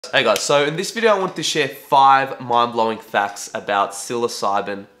Hey guys, so in this video I want to share 5 mind-blowing facts about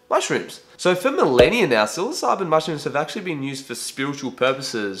psilocybin mushrooms. So for millennia now, psilocybin mushrooms have actually been used for spiritual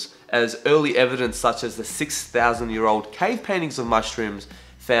purposes, as early evidence such as the 6,000-year-old cave paintings of mushrooms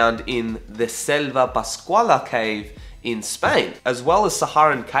found in the Selva Pascuala cave in Spain, as well as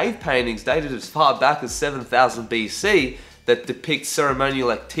Saharan cave paintings dated as far back as 7000 BC that depict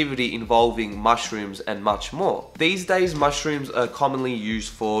ceremonial activity involving mushrooms and much more. These days, mushrooms are commonly used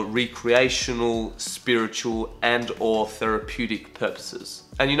for recreational, spiritual, and/or therapeutic purposes.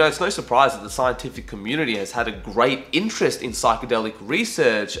 And you know, it's no surprise that the scientific community has had a great interest in psychedelic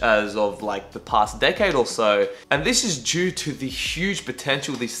research as of like the past decade or so. And this is due to the huge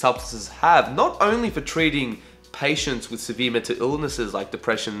potential these substances have, not only for treating patients with severe mental illnesses like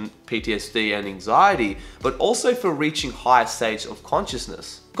depression, PTSD, and anxiety, but also for reaching higher states of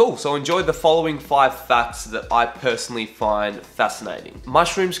consciousness. Cool, so enjoy the following 5 facts that I personally find fascinating.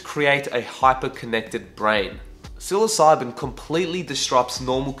 Mushrooms create a hyper-connected brain. Psilocybin completely disrupts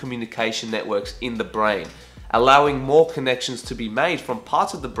normal communication networks in the brain, allowing more connections to be made from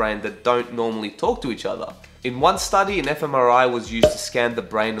parts of the brain that don't normally talk to each other. In one study, an fMRI was used to scan the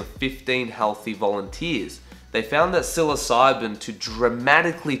brain of 15 healthy volunteers. They found that psilocybin to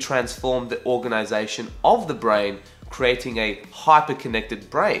dramatically transform the organization of the brain, creating a hyper-connected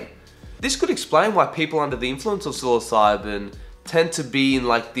brain. This could explain why people under the influence of psilocybin tend to be in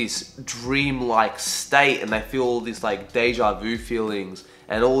like this dream-like state, and they feel all these like deja vu feelings,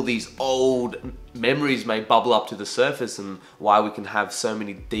 and all these old memories may bubble up to the surface, and why we can have so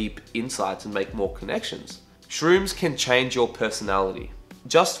many deep insights and make more connections. Shrooms can change your personality.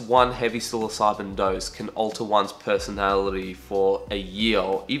 Just one heavy psilocybin dose can alter one's personality for a year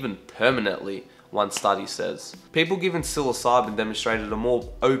or even permanently, one study says. People given psilocybin demonstrated a more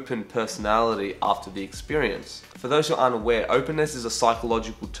open personality after the experience. For those who aren't aware, openness is a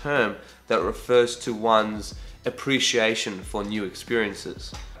psychological term that refers to one's appreciation for new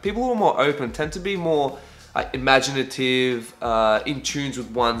experiences. People who are more open tend to be more imaginative, in tune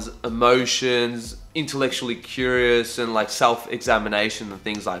with one's emotions, intellectually curious, and like self-examination and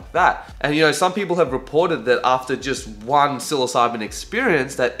things like that. And you know, some people have reported that after just one psilocybin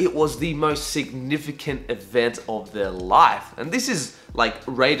experience, that it was the most significant event of their life. And this is like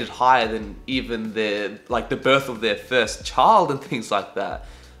rated higher than even the birth of their first child and things like that.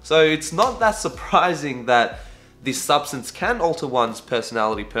 So it's not that surprising that this substance can alter one's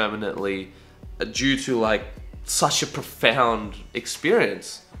personality permanently due to like such a profound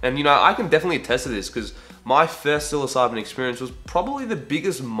experience. And you know, I can definitely attest to this because my first psilocybin experience was probably the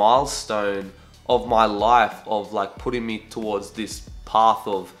biggest milestone of my life, of like putting me towards this path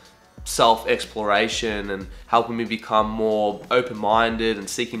of self-exploration and helping me become more open-minded and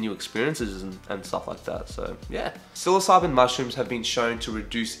seeking new experiences and stuff like that. So yeah. Psilocybin mushrooms have been shown to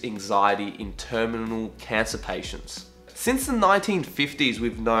reduce anxiety in terminal cancer patients. Since the 1950s,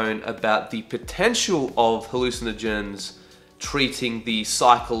 we've known about the potential of hallucinogens treating the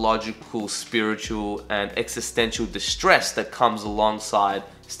psychological, spiritual, and existential distress that comes alongside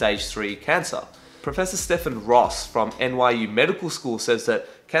stage 3 cancer. Professor Stephen Ross from NYU Medical School says that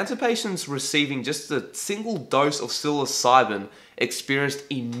cancer patients receiving just a single dose of psilocybin experienced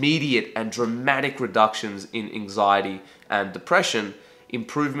immediate and dramatic reductions in anxiety and depression,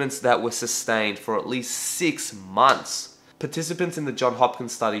 improvements that were sustained for at least 6 months. Participants in the Johns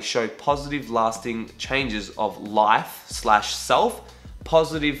Hopkins study showed positive lasting changes of life/self,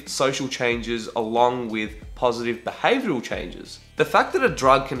 positive social changes, along with positive behavioral changes. The fact that a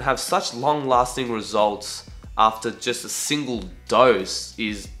drug can have such long-lasting results after just a single dose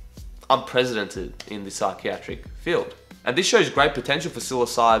is unprecedented in the psychiatric field. And this shows great potential for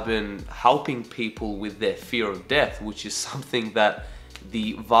psilocybin helping people with their fear of death, which is something that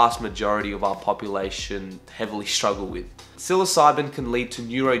the vast majority of our population heavily struggle with. Psilocybin can lead to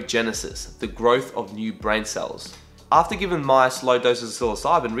neurogenesis, the growth of new brain cells. After giving mice low doses of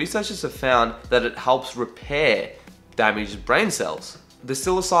psilocybin, researchers have found that it helps repair damaged brain cells. The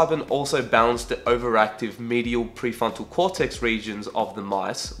psilocybin also balanced the overactive medial prefrontal cortex regions of the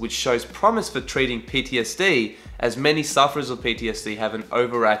mice, which shows promise for treating PTSD, as many sufferers of PTSD have an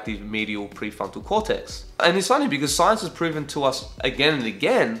overactive medial prefrontal cortex. And it's funny because science has proven to us again and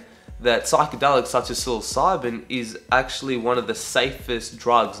again that psychedelics such as psilocybin is actually one of the safest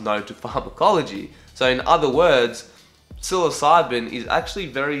drugs known to pharmacology. So in other words, psilocybin is actually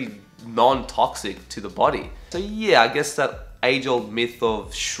very non-toxic to the body. So yeah, I guess that age-old myth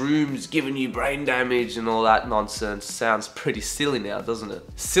of shrooms giving you brain damage and all that nonsense sounds pretty silly now, doesn't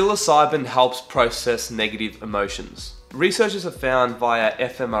it? Psilocybin helps process negative emotions. Researchers have found via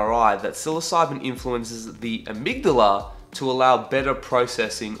fMRI that psilocybin influences the amygdala, to allow better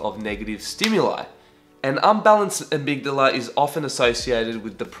processing of negative stimuli. An unbalanced amygdala is often associated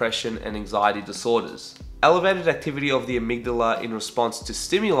with depression and anxiety disorders. Elevated activity of the amygdala in response to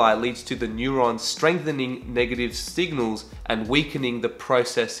stimuli leads to the neurons strengthening negative signals and weakening the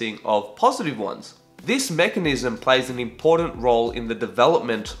processing of positive ones. This mechanism plays an important role in the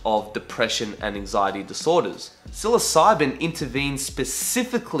development of depression and anxiety disorders. Psilocybin intervenes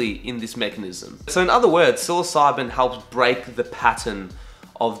specifically in this mechanism. So in other words, psilocybin helps break the pattern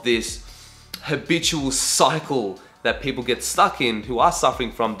of this habitual cycle that people get stuck in who are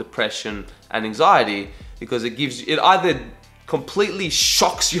suffering from depression and anxiety, because it either completely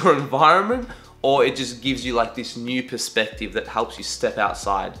shocks your environment or it just gives you like this new perspective that helps you step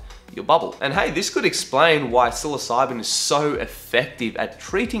outside your bubble. And hey, this could explain why psilocybin is so effective at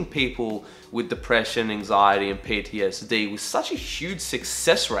treating people with depression, anxiety, and PTSD with such a huge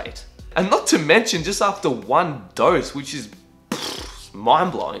success rate. And not to mention just after one dose, which is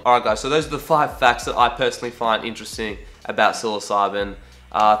mind-blowing. Alright guys, so those are the 5 facts that I personally find interesting about psilocybin.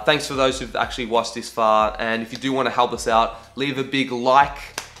 Thanks for those who've actually watched this far, and if you do want to help us out, leave a big like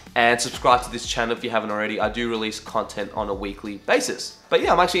and subscribe to this channel if you haven't already. I do release content on a weekly basis. But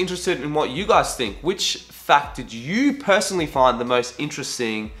yeah, I'm actually interested in what you guys think. Which fact did you personally find the most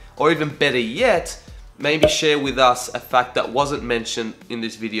interesting, or even better yet, maybe share with us a fact that wasn't mentioned in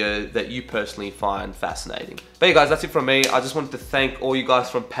this video that you personally find fascinating. But yeah guys, that's it from me. I just wanted to thank all you guys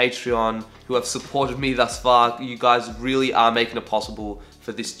from Patreon who have supported me thus far. You guys really are making it possible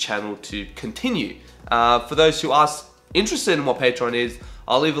for this channel to continue. For those who are interested in what Patreon is,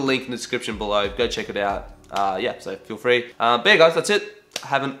 I'll leave a link in the description below. Go check it out. Yeah, so feel free. But yeah guys, that's it.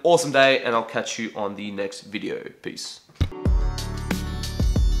 Have an awesome day and I'll catch you on the next video. Peace.